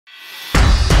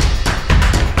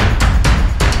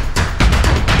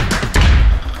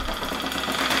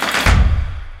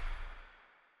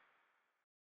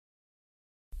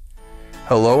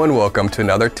Hello and welcome to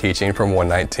another teaching from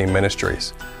 119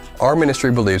 Ministries. Our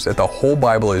ministry believes that the whole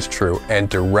Bible is true and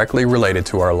directly related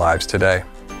to our lives today.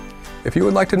 If you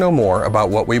would like to know more about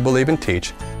what we believe and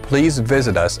teach, please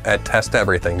visit us at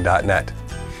testeverything.net.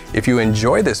 If you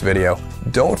enjoy this video,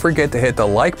 don't forget to hit the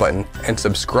like button and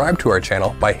subscribe to our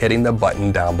channel by hitting the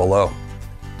button down below.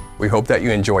 We hope that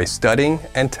you enjoy studying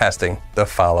and testing the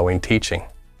following teaching.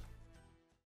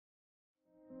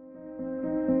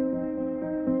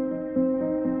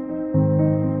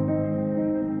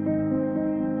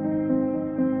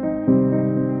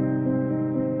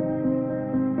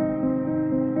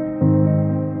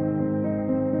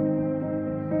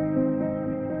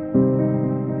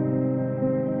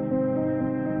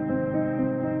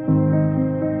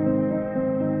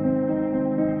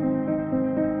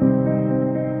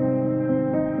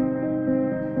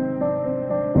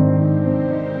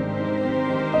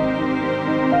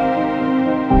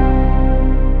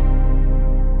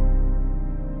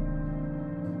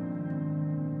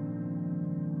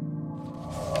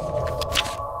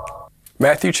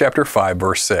 Matthew chapter 5,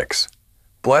 verse 6.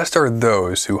 Blessed are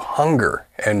those who hunger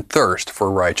and thirst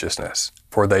for righteousness,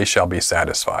 for they shall be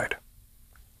satisfied.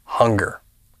 Hunger.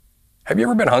 Have you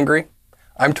ever been hungry?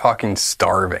 I'm talking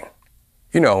starving.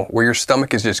 You know, where your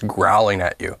stomach is just growling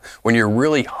at you. When you're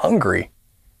really hungry,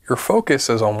 your focus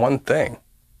is on one thing: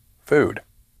 food.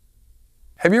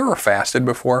 Have you ever fasted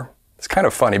before? It's kind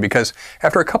of funny because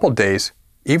after a couple days,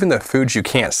 even the foods you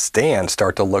can't stand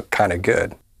start to look kind of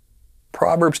good.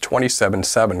 Proverbs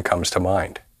 27:7 comes to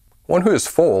mind. One who is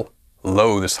full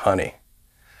loathes honey,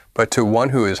 but to one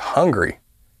who is hungry,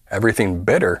 everything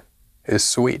bitter is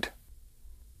sweet.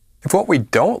 If what we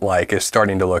don't like is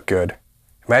starting to look good,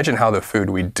 imagine how the food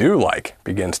we do like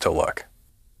begins to look.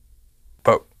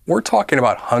 But we're talking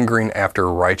about hungering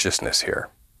after righteousness here.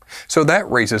 So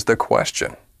that raises the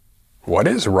question, what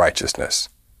is righteousness?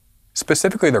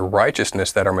 Specifically the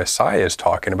righteousness that our Messiah is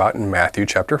talking about in Matthew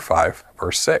chapter 5,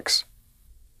 verse 6.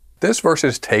 This verse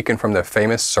is taken from the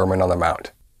famous Sermon on the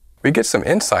Mount. We get some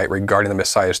insight regarding the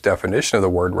Messiah's definition of the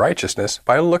word righteousness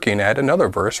by looking at another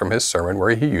verse from his sermon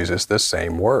where he uses the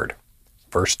same word.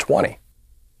 Verse 20.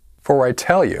 For I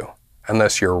tell you,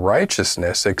 unless your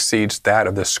righteousness exceeds that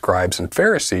of the scribes and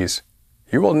Pharisees,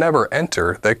 you will never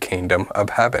enter the kingdom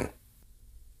of heaven.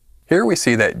 Here we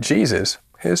see that Jesus,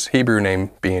 his Hebrew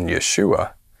name being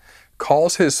Yeshua,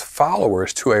 calls his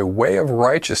followers to a way of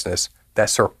righteousness that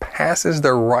surpasses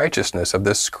the righteousness of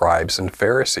the scribes and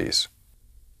Pharisees.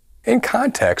 In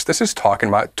context, this is talking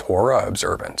about Torah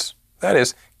observance, that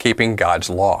is, keeping God's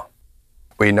law.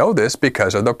 We know this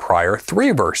because of the prior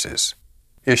 3 verses.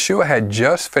 Yeshua had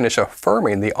just finished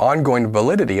affirming the ongoing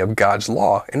validity of God's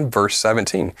law in verse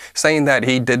 17, saying that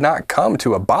he did not come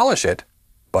to abolish it,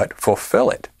 but fulfill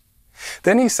it.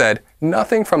 Then he said,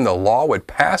 nothing from the law would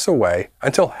pass away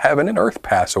until heaven and earth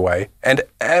pass away and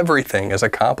everything is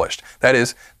accomplished. That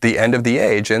is, the end of the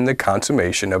age and the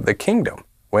consummation of the kingdom,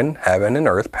 when heaven and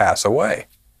earth pass away.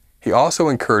 He also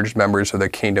encouraged members of the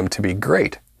kingdom to be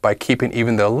great by keeping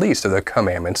even the least of the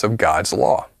commandments of God's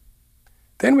law.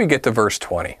 Then we get to verse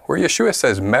 20, where Yeshua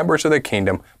says members of the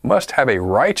kingdom must have a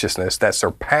righteousness that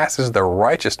surpasses the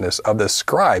righteousness of the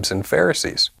scribes and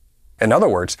Pharisees. In other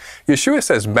words, Yeshua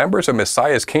says members of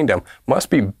Messiah's kingdom must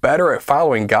be better at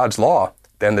following God's law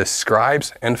than the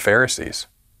scribes and Pharisees.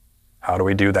 How do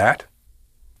we do that?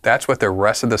 That's what the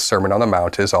rest of the Sermon on the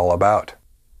Mount is all about.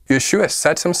 Yeshua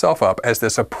sets himself up as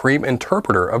the supreme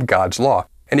interpreter of God's law,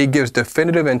 and he gives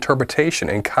definitive interpretation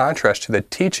in contrast to the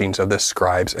teachings of the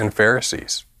scribes and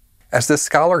Pharisees. As the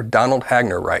scholar Donald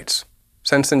Hagner writes,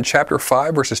 since in chapter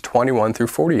 5 verses 21 through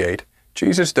 48,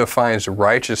 Jesus defines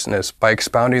righteousness by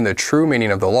expounding the true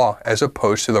meaning of the law as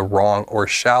opposed to the wrong or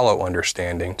shallow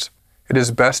understandings. It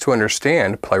is best to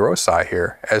understand plerosai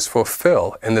here as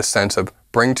fulfill in the sense of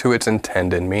bring to its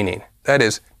intended meaning. That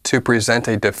is, to present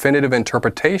a definitive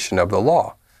interpretation of the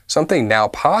law, something now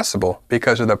possible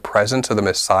because of the presence of the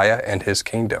Messiah and his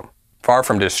kingdom. Far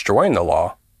from destroying the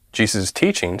law, Jesus'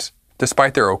 teachings,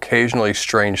 despite their occasionally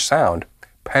strange sound,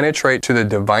 penetrate to the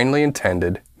divinely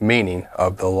intended meaning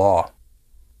of the law.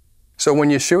 So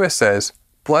when Yeshua says,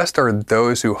 blessed are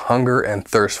those who hunger and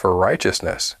thirst for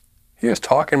righteousness, he is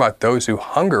talking about those who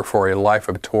hunger for a life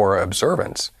of Torah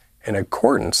observance in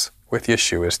accordance with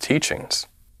Yeshua's teachings.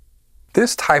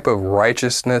 This type of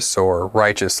righteousness or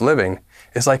righteous living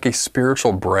is like a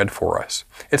spiritual bread for us.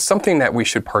 It's something that we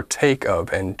should partake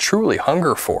of and truly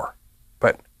hunger for.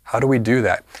 But how do we do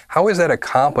that? How is that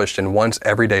accomplished in one's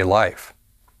everyday life?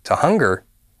 To hunger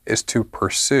is to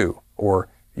pursue or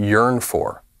yearn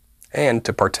for, and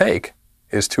to partake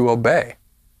is to obey.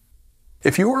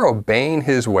 If you are obeying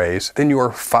His ways, then you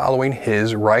are following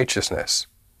His righteousness.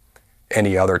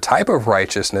 Any other type of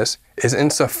righteousness is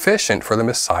insufficient for the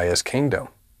Messiah's kingdom.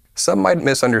 Some might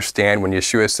misunderstand when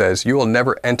Yeshua says, "You will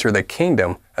never enter the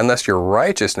kingdom unless your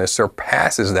righteousness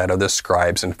surpasses that of the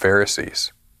scribes and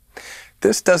Pharisees."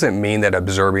 This doesn't mean that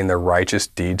observing the righteous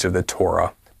deeds of the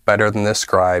Torah better than the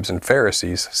scribes and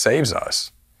Pharisees saves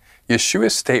us.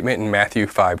 Yeshua's statement in Matthew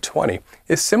 5:20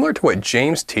 is similar to what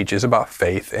James teaches about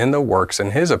faith in the works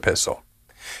in his epistle.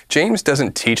 James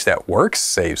doesn't teach that works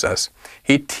saves us.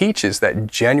 He teaches that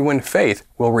genuine faith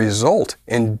will result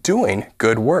in doing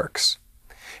good works.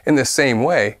 In the same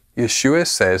way, Yeshua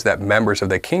says that members of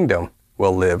the kingdom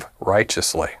will live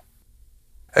righteously.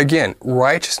 Again,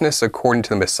 righteousness according to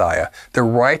the Messiah, the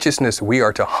righteousness we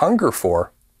are to hunger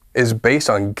for, is based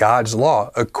on God's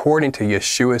law according to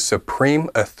Yeshua's supreme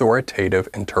authoritative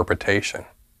interpretation.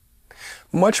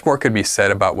 Much more could be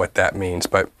said about what that means,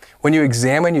 but when you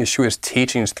examine Yeshua's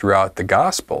teachings throughout the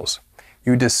Gospels,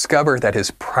 you discover that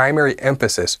his primary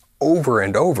emphasis over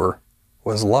and over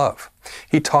was love.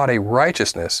 He taught a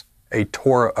righteousness, a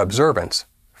Torah observance,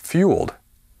 fueled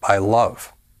by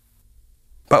love.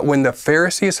 But when the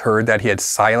Pharisees heard that he had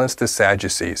silenced the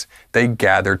Sadducees, they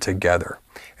gathered together.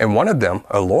 And one of them,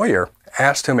 a lawyer,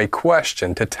 asked him a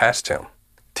question to test him.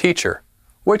 "Teacher,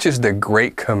 which is the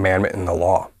great commandment in the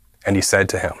law?" And he said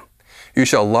to him, "You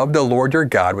shall love the Lord your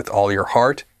God with all your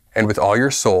heart, and with all your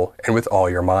soul, and with all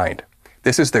your mind.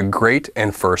 This is the great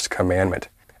and first commandment.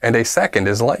 And a second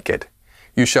is like it.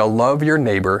 You shall love your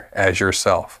neighbor as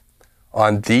yourself.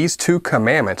 On these two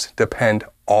commandments depend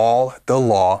all the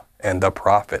law and the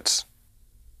prophets."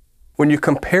 When you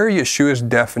compare Yeshua's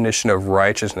definition of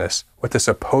righteousness with the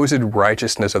supposed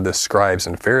righteousness of the scribes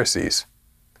and Pharisees,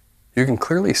 you can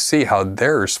clearly see how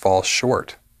theirs falls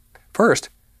short. First,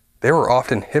 they were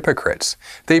often hypocrites.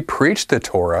 They preached the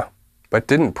Torah, but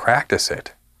didn't practice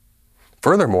it.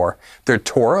 Furthermore, their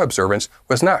Torah observance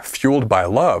was not fueled by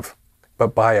love,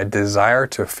 but by a desire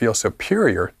to feel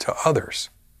superior to others.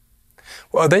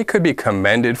 While they could be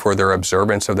commended for their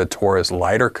observance of the Torah's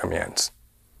lighter commands,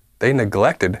 they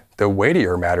neglected the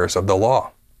weightier matters of the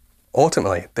law.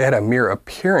 Ultimately, they had a mere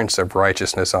appearance of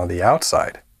righteousness on the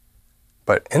outside,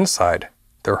 but inside,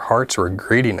 their hearts were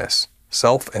greediness,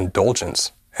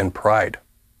 self-indulgence, and pride.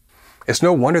 It's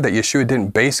no wonder that Yeshua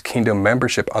didn't base kingdom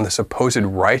membership on the supposed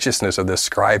righteousness of the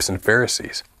scribes and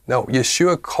Pharisees. No,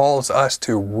 Yeshua calls us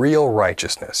to real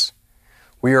righteousness.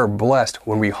 We are blessed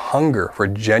when we hunger for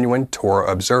genuine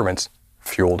Torah observance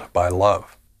fueled by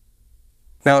love.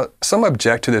 Now, some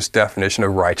object to this definition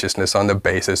of righteousness on the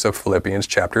basis of Philippians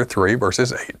chapter 3,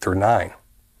 verses 8 through 9.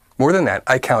 More than that,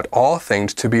 I count all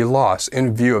things to be lost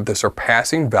in view of the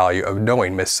surpassing value of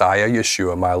knowing Messiah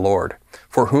Yeshua my Lord,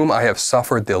 for whom I have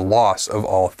suffered the loss of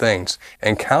all things,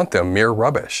 and count them mere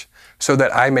rubbish, so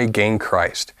that I may gain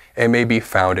Christ, and may be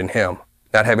found in him,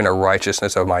 not having a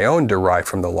righteousness of my own derived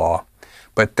from the law,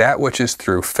 but that which is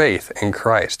through faith in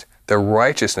Christ, the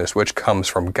righteousness which comes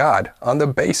from God on the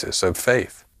basis of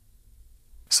faith.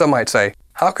 Some might say,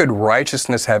 how could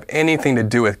righteousness have anything to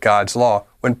do with God's law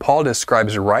when Paul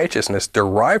describes righteousness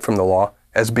derived from the law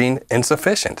as being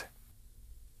insufficient?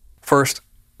 First,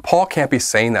 Paul can't be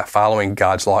saying that following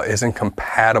God's law is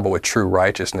incompatible with true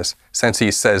righteousness, since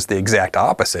he says the exact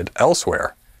opposite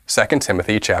elsewhere. 2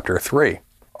 Timothy chapter 3.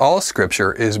 All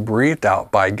Scripture is breathed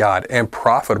out by God and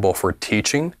profitable for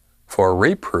teaching, for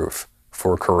reproof,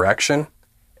 for correction,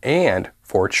 and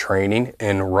for training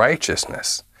in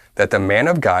righteousness, that the man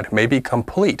of God may be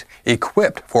complete,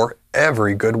 equipped for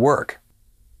every good work.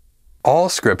 All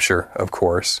Scripture, of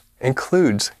course,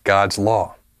 includes God's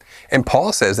law. And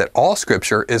Paul says that all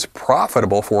Scripture is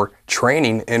profitable for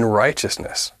training in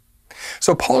righteousness.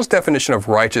 So Paul's definition of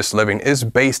righteous living is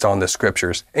based on the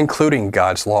Scriptures, including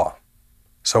God's law.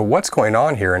 So what's going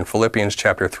on here in Philippians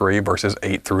chapter 3, verses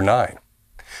 8 through 9?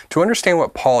 To understand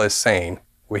what Paul is saying,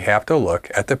 we have to look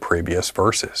at the previous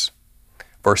verses.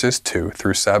 Verses 2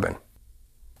 through 7.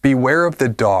 Beware of the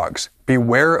dogs,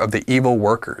 beware of the evil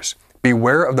workers,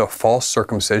 beware of the false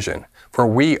circumcision, for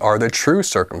we are the true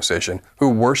circumcision, who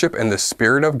worship in the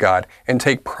Spirit of God and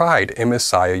take pride in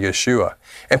Messiah Yeshua,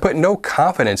 and put no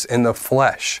confidence in the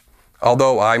flesh,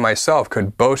 although I myself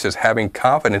could boast as having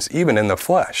confidence even in the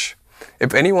flesh.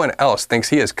 If anyone else thinks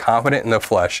he is confident in the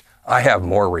flesh, I have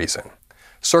more reason.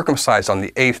 Circumcised on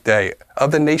the 8th day,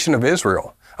 of the nation of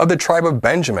Israel, of the tribe of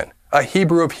Benjamin, a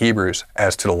Hebrew of Hebrews,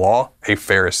 as to the law, a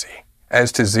Pharisee,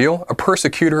 as to zeal, a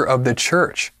persecutor of the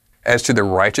church, as to the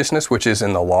righteousness which is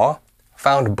in the law,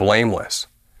 found blameless.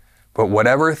 But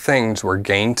whatever things were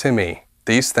gained to me,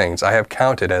 these things I have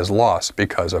counted as loss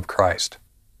because of Christ.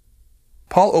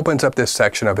 Paul opens up this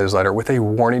section of his letter with a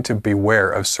warning to beware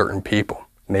of certain people,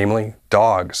 namely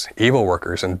dogs, evil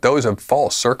workers, and those of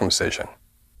false circumcision.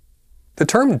 The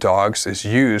term dogs is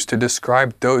used to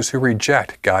describe those who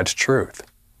reject God's truth.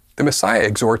 The Messiah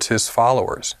exhorts his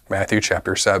followers, Matthew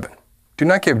chapter 7, "Do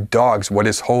not give dogs what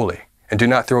is holy, and do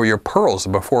not throw your pearls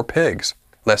before pigs,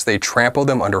 lest they trample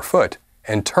them underfoot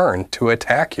and turn to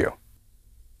attack you."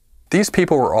 These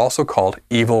people were also called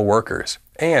evil workers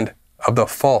and of the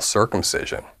false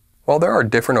circumcision. While there are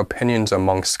different opinions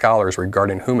among scholars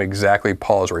regarding whom exactly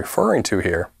Paul is referring to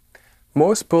here,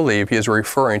 most believe he is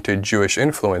referring to Jewish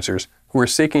influencers who were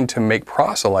seeking to make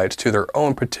proselytes to their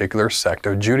own particular sect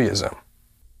of Judaism.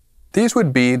 These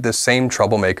would be the same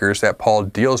troublemakers that Paul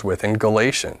deals with in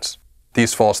Galatians.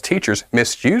 These false teachers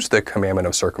misused the commandment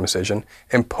of circumcision,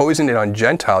 imposing it on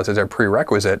Gentiles as a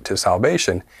prerequisite to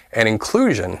salvation and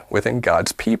inclusion within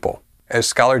God's people. As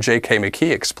scholar J.K.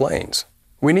 McKee explains,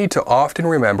 we need to often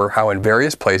remember how in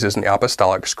various places in the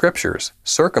apostolic scriptures,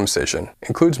 circumcision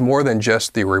includes more than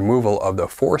just the removal of the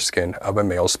foreskin of a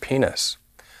male's penis.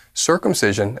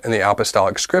 Circumcision in the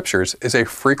apostolic scriptures is a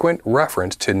frequent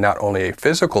reference to not only a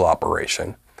physical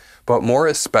operation, but more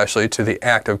especially to the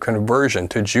act of conversion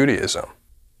to Judaism.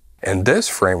 In this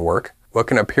framework, what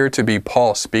can appear to be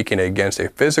Paul speaking against a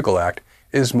physical act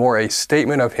is more a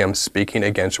statement of him speaking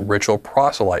against ritual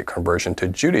proselyte conversion to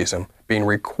Judaism being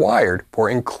required for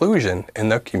inclusion in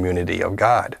the community of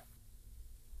God.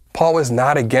 Paul was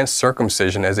not against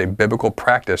circumcision as a biblical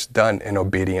practice done in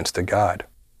obedience to God.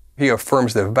 He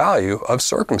affirms the value of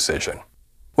circumcision.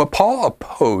 What Paul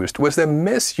opposed was the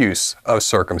misuse of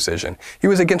circumcision. He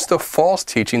was against the false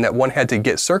teaching that one had to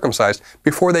get circumcised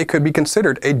before they could be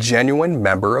considered a genuine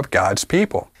member of God's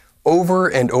people. Over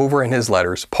and over in his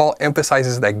letters, Paul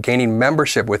emphasizes that gaining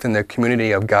membership within the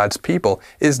community of God's people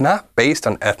is not based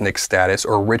on ethnic status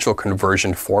or ritual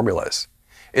conversion formulas.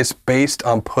 It's based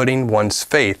on putting one's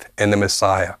faith in the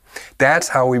Messiah. That's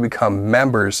how we become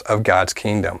members of God's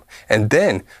kingdom. And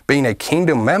then, being a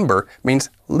kingdom member means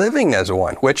living as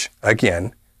one, which,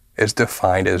 again, is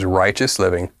defined as righteous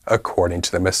living according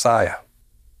to the Messiah.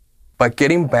 But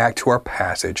getting back to our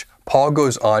passage, Paul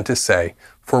goes on to say,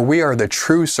 "For we are the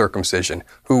true circumcision,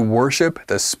 who worship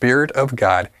the Spirit of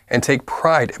God and take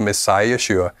pride in Messiah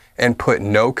Yeshua and put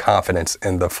no confidence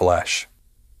in the flesh."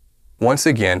 Once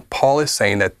again, Paul is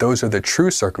saying that those of the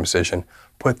true circumcision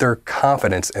put their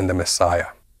confidence in the Messiah.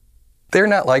 They're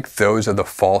not like those of the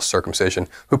false circumcision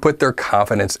who put their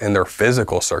confidence in their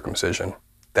physical circumcision.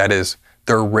 That is,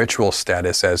 their ritual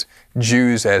status as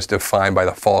Jews as defined by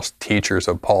the false teachers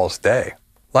of Paul's day.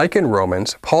 Like in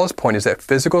Romans, Paul's point is that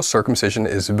physical circumcision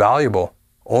is valuable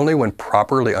only when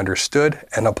properly understood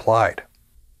and applied.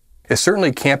 It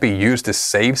certainly can't be used to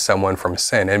save someone from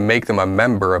sin and make them a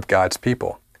member of God's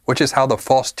people, which is how the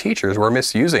false teachers were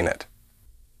misusing it.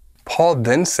 Paul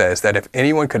then says that if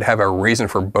anyone could have a reason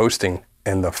for boasting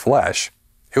in the flesh,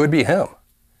 it would be him.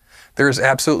 There is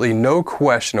absolutely no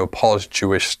question of Paul's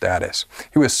Jewish status.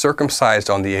 He was circumcised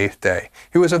on the 8th day.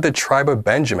 He was of the tribe of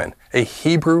Benjamin, a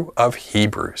Hebrew of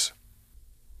Hebrews.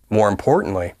 More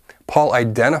importantly, Paul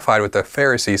identified with the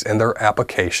Pharisees in their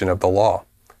application of the law.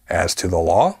 As to the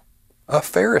law, a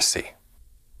Pharisee.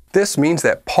 This means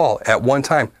that Paul, at one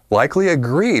time, likely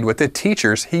agreed with the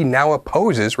teachers he now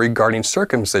opposes regarding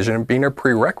circumcision being a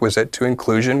prerequisite to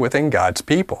inclusion within God's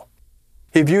people.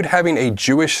 He viewed having a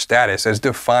Jewish status as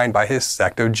defined by his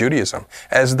sect of Judaism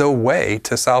as the way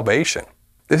to salvation.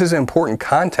 This is important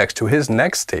context to his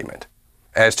next statement.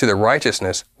 As to the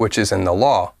righteousness which is in the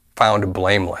law, found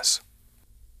blameless.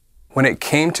 When it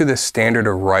came to the standard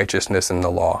of righteousness in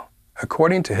the law,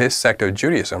 according to his sect of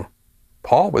Judaism,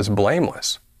 Paul was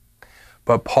blameless.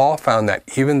 But Paul found that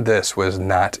even this was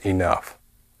not enough.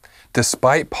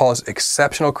 Despite Paul's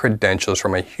exceptional credentials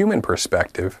from a human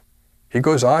perspective, he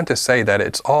goes on to say that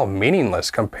it's all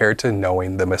meaningless compared to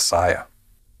knowing the Messiah.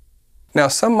 Now,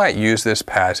 some might use this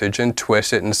passage and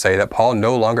twist it and say that Paul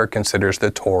no longer considers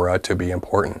the Torah to be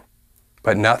important.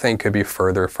 But nothing could be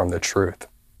further from the truth.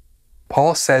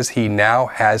 Paul says he now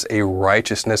has a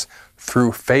righteousness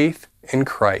through faith in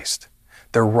Christ,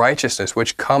 the righteousness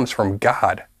which comes from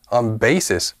God on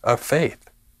basis of faith.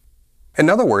 In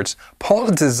other words,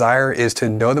 Paul's desire is to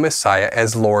know the Messiah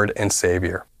as Lord and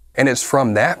Savior. And it's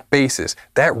from that basis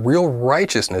that real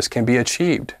righteousness can be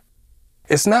achieved.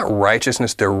 It's not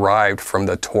righteousness derived from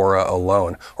the Torah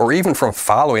alone, or even from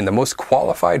following the most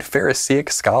qualified Pharisaic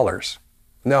scholars.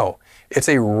 No, it's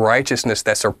a righteousness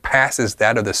that surpasses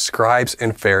that of the scribes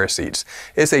and Pharisees.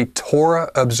 It's a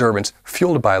Torah observance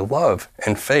fueled by love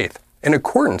and faith in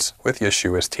accordance with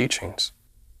Yeshua's teachings.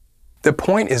 The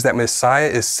point is that Messiah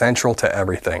is central to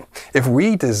everything. If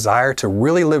we desire to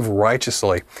really live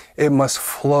righteously, it must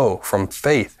flow from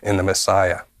faith in the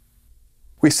Messiah.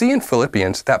 We see in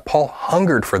Philippians that Paul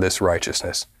hungered for this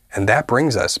righteousness, and that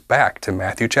brings us back to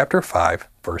Matthew chapter 5,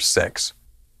 verse 6.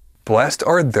 Blessed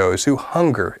are those who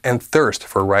hunger and thirst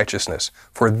for righteousness,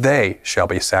 for they shall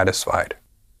be satisfied.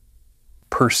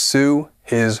 Pursue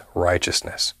His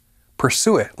righteousness.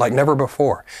 Pursue it like never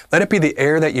before. Let it be the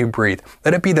air that you breathe.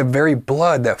 Let it be the very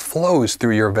blood that flows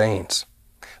through your veins.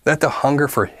 Let the hunger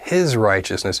for His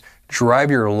righteousness drive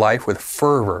your life with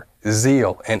fervor,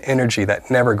 zeal, and energy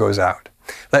that never goes out.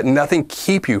 Let nothing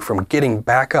keep you from getting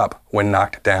back up when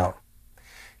knocked down.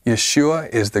 Yeshua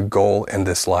is the goal in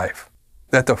this life.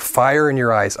 Let the fire in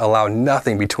your eyes allow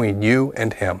nothing between you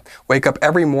and Him. Wake up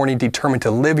every morning determined to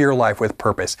live your life with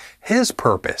purpose, His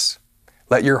purpose.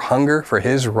 Let your hunger for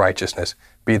His righteousness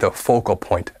be the focal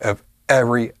point of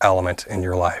every element in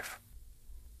your life.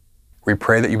 We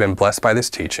pray that you've been blessed by this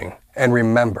teaching, and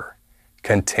remember,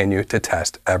 continue to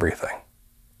test everything.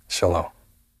 Shalom.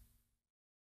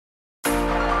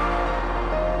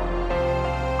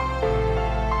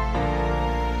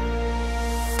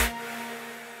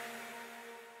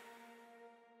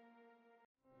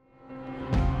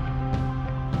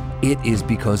 It is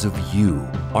because of you,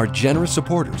 our generous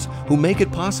supporters, who make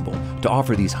it possible to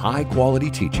offer these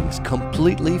high-quality teachings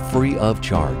completely free of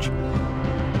charge.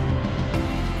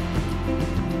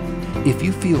 If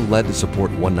you feel led to support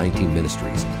 119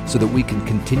 Ministries so that we can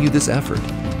continue this effort,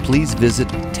 please visit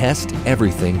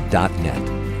testeverything.net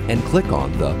and click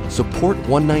on the Support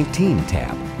 119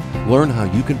 tab. Learn how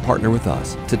you can partner with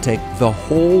us to take the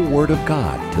whole Word of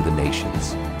God to the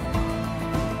nations.